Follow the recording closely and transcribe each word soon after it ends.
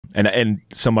And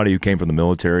somebody who came from the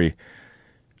military,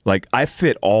 like I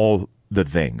fit all the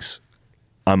things.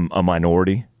 I'm a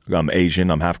minority. I'm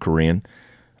Asian. I'm half Korean.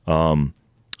 I'm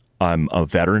a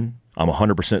veteran. I'm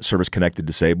 100% service-connected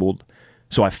disabled.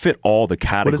 So I fit all the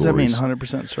categories. What does that mean,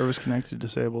 100% service-connected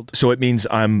disabled? So it means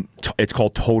it's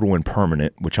called total and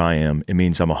permanent, which I am. It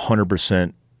means I'm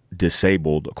 100%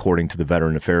 disabled according to the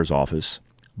Veteran Affairs Office,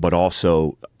 but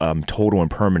also total and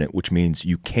permanent, which means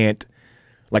you can't,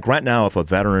 like right now, if a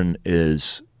veteran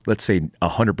is, let's say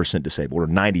 100% disabled or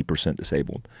 90%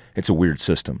 disabled, it's a weird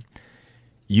system.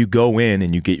 You go in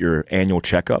and you get your annual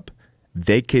checkup,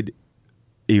 they could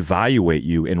evaluate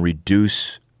you and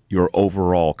reduce your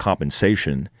overall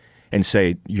compensation and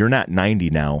say, you're not 90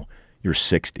 now, you're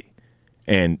 60.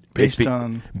 And based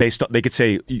on, they could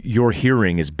say your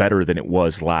hearing is better than it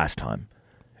was last time.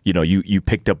 You know, you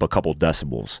picked up a couple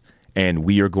decibels, and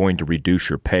we are going to reduce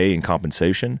your pay and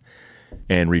compensation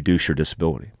and reduce your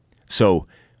disability. So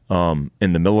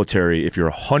in the military, if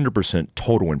you're 100%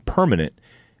 total and permanent,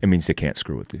 it means they can't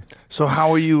screw with you. So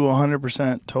how are you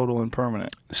 100% total and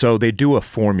permanent? So they do a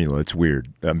formula. It's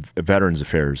weird. Veterans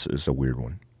Affairs is a weird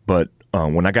one. But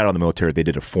when I got out of the military, they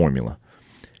did a formula.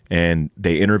 And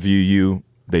they interview you.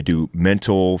 They do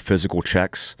mental, physical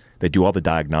checks. They do all the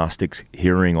diagnostics,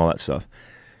 hearing, all that stuff.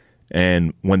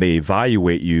 And when they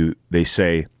evaluate you, they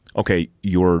say, okay,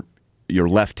 your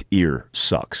left ear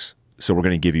sucks, so we're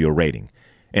going to give you a rating.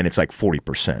 And it's like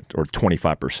 40% or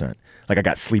 25%. Like I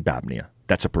got sleep apnea.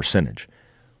 That's a percentage.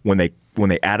 When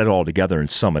they add it all together and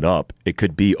sum it up, it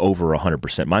could be over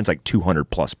 100%. Mine's like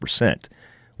 200+%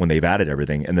 when they've added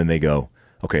everything. And then they go,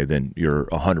 okay, then you're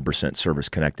 100%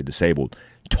 service-connected disabled,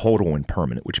 total and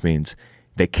permanent, which means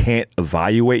they can't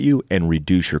evaluate you and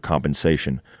reduce your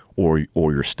compensation or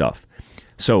your stuff.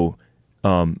 So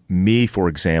me, for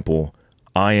example,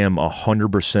 I am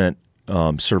 100%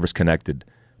 service-connected,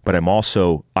 but I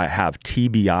have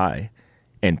TBI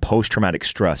and post-traumatic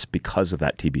stress because of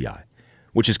that TBI,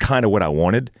 which is kind of what I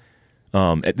wanted.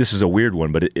 This is a weird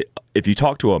one, but if you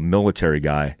talk to a military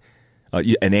guy,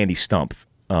 and Andy Stump,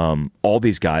 all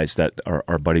these guys that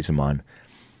are buddies of mine,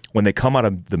 when they come out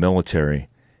of the military,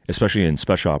 especially in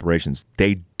special operations,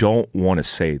 they don't want to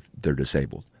say they're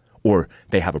disabled or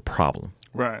they have a problem,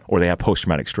 right? Or they have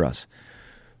post-traumatic stress.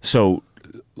 So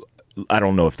I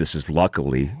don't know if this is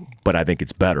luckily, but I think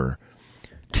it's better.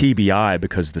 TBI,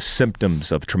 because the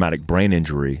symptoms of traumatic brain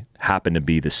injury happen to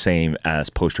be the same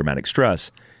as post-traumatic stress,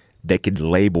 they could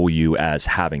label you as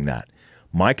having that.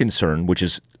 My concern, which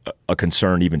is a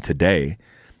concern even today,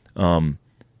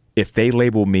 if they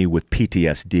label me with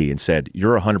PTSD and said,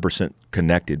 you're 100%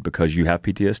 connected because you have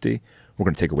PTSD, we're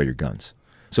going to take away your guns.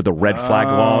 So the red flag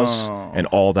laws and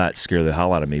all that scare the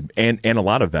hell out of me, and a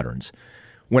lot of veterans.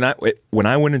 When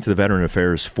I went into the Veteran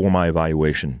Affairs for my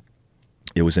evaluation,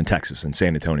 it was in Texas, in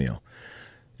San Antonio.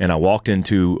 And I walked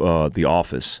into the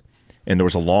office, and there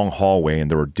was a long hallway,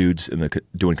 and there were dudes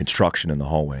doing construction in the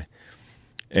hallway.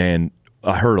 And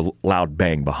I heard a loud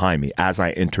bang behind me as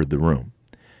I entered the room.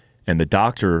 And the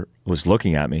doctor was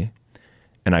looking at me,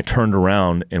 and I turned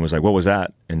around and was like, what was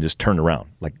that? And just turned around.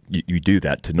 Like, you do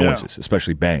that to noises,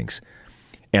 especially bangs.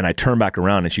 And I turned back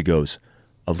around, and she goes,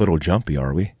 a little jumpy,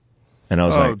 are we? And I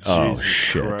was like, oh,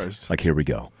 shit. Christ. Like, here we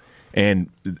go. And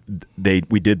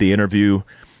we did the interview,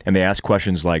 and they asked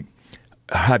questions like,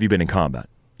 have you been in combat?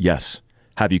 Yes.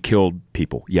 Have you killed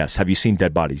people? Yes. Have you seen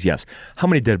dead bodies? Yes. How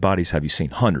many dead bodies have you seen?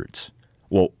 Hundreds.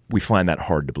 Well, we find that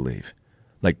hard to believe.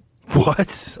 Like,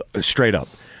 what? Straight up.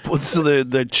 So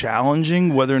they're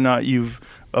challenging whether or not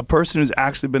a person who's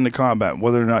actually been to combat,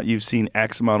 whether or not you've seen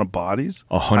X amount of bodies.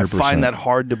 100%. I find that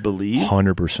hard to believe.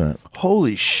 100%.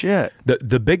 Holy shit.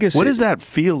 The biggest. What does that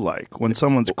feel like when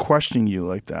someone's questioning you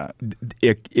like that?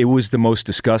 It was the most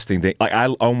disgusting thing. I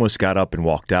almost got up and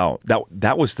walked out.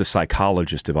 That was the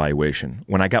psychologist evaluation.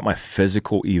 When I got my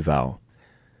physical eval,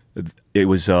 it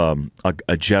was a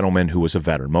gentleman who was a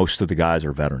veteran. Most of the guys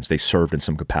are veterans. They served in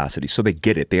some capacity, so they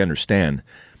get it. They understand.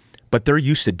 But they're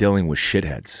used to dealing with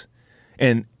shitheads.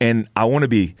 And I want to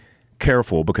be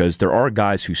careful because there are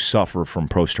guys who suffer from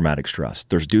post-traumatic stress.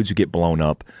 There's dudes who get blown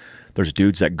up. There's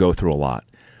dudes that go through a lot.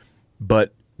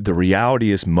 But the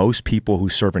reality is most people who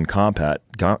serve in combat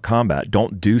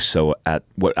don't do so at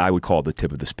what I would call the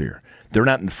tip of the spear. They're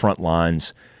not in the front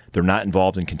lines. They're not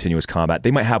involved in continuous combat.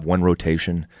 They might have one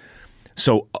rotation.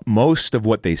 So most of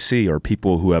what they see are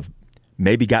people who have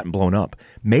maybe gotten blown up,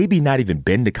 maybe not even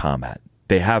been to combat.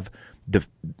 They have the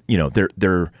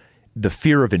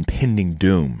fear of impending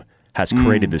doom has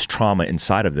created this trauma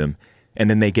inside of them, and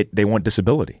then they want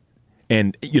disability.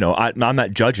 And I'm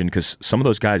not judging because some of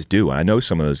those guys do. I know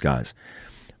some of those guys,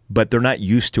 but they're not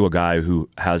used to a guy who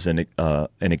has an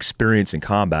experience in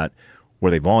combat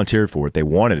where they volunteered for it, they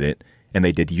wanted it, and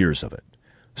they did years of it.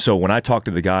 So when I talked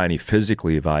to the guy and he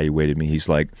physically evaluated me, he's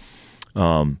like,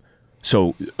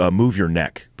 move your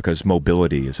neck, because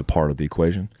mobility is a part of the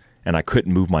equation. And I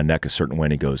couldn't move my neck a certain way.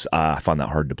 And he goes, I find that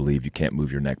hard to believe. You can't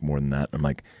move your neck more than that. I'm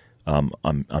like,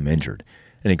 I'm injured.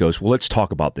 And he goes, well, let's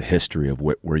talk about the history of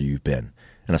where you've been.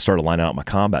 And I started lining out my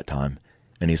combat time.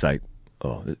 And he's like,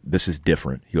 oh, this is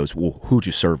different. He goes, well, who'd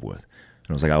you serve with?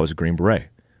 And I was like, I was a Green Beret.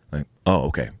 I'm like, oh,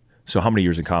 okay. So how many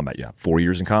years in combat? Yeah, 4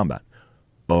 years in combat.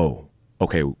 Oh,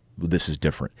 okay, well, this is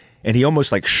different. And he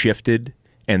almost like shifted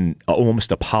and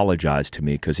almost apologized to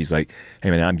me, because he's like,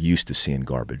 hey man, I'm used to seeing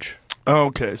garbage. Oh,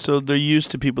 okay, so they're used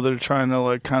to people that are trying to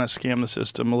like kind of scam the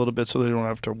system a little bit so they don't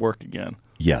have to work again.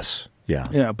 Yes. Yeah.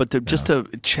 Yeah, but just to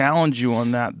challenge you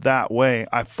on that way,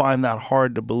 I find that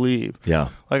hard to believe. Yeah.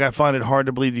 Like, I find it hard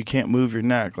to believe you can't move your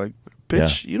neck. Like,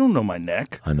 bitch, you don't know my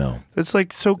neck. I know. It's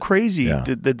like so crazy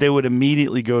that they would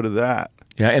immediately go to that.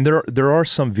 Yeah, and there are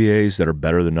some VAs that are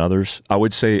better than others. I will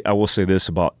say this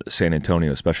about San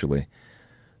Antonio especially.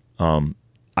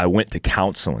 I went to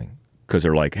counseling because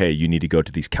they're like, hey, you need to go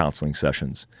to these counseling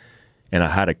sessions. And I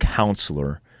had a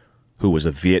counselor who was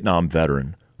a Vietnam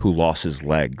veteran who lost his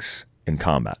legs in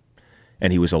combat.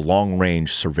 And he was a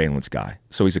long-range surveillance guy.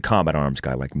 So he's a combat arms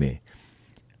guy like me.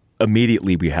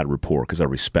 Immediately we had rapport because I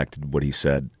respected what he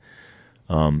said.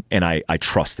 And I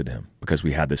trusted him because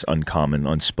we had this uncommon,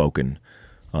 unspoken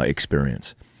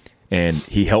experience. And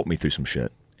he helped me through some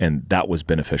shit. And that was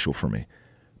beneficial for me.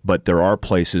 But there are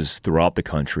places throughout the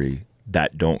country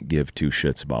that don't give two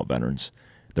shits about veterans.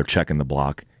 They're checking the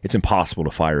block. It's impossible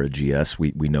to fire a GS.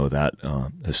 We know that,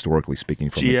 historically speaking.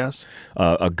 From GS?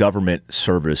 A government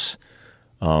service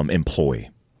employee.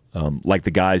 Like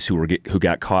the guys who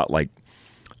got caught, like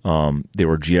they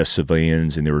were GS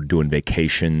civilians and they were doing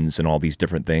vacations and all these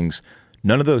different things.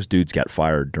 None of those dudes got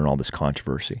fired during all this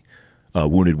controversy.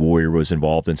 Wounded Warrior was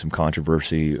involved in some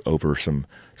controversy over some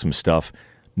stuff.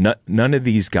 None of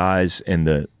these guys in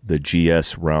the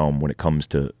GS realm, when it comes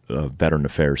to veteran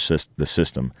affairs, the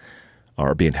system,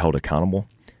 are being held accountable.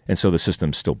 And so the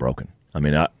system's still broken. I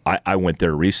mean, I went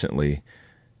there recently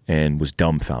and was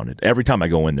dumbfounded. Every time I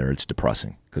go in there, it's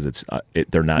depressing because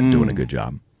they're not doing a good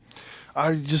job.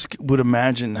 I just would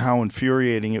imagine how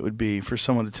infuriating it would be for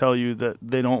someone to tell you that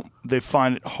they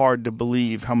find it hard to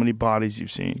believe how many bodies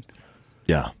you've seen.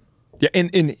 Yeah. Yeah,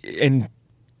 and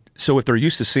so if they're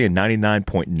used to seeing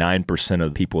 99.9%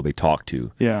 of the people they talk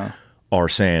to are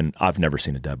saying, I've never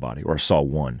seen a dead body, or I saw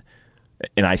one,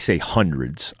 and I say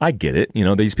hundreds, I get it. You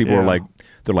know, these people are like,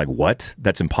 they're like, what?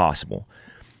 That's impossible.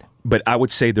 But I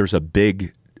would say there's a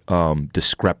big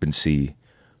discrepancy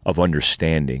of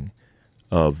understanding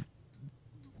of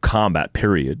combat,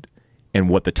 period, and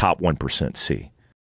what the top 1% see.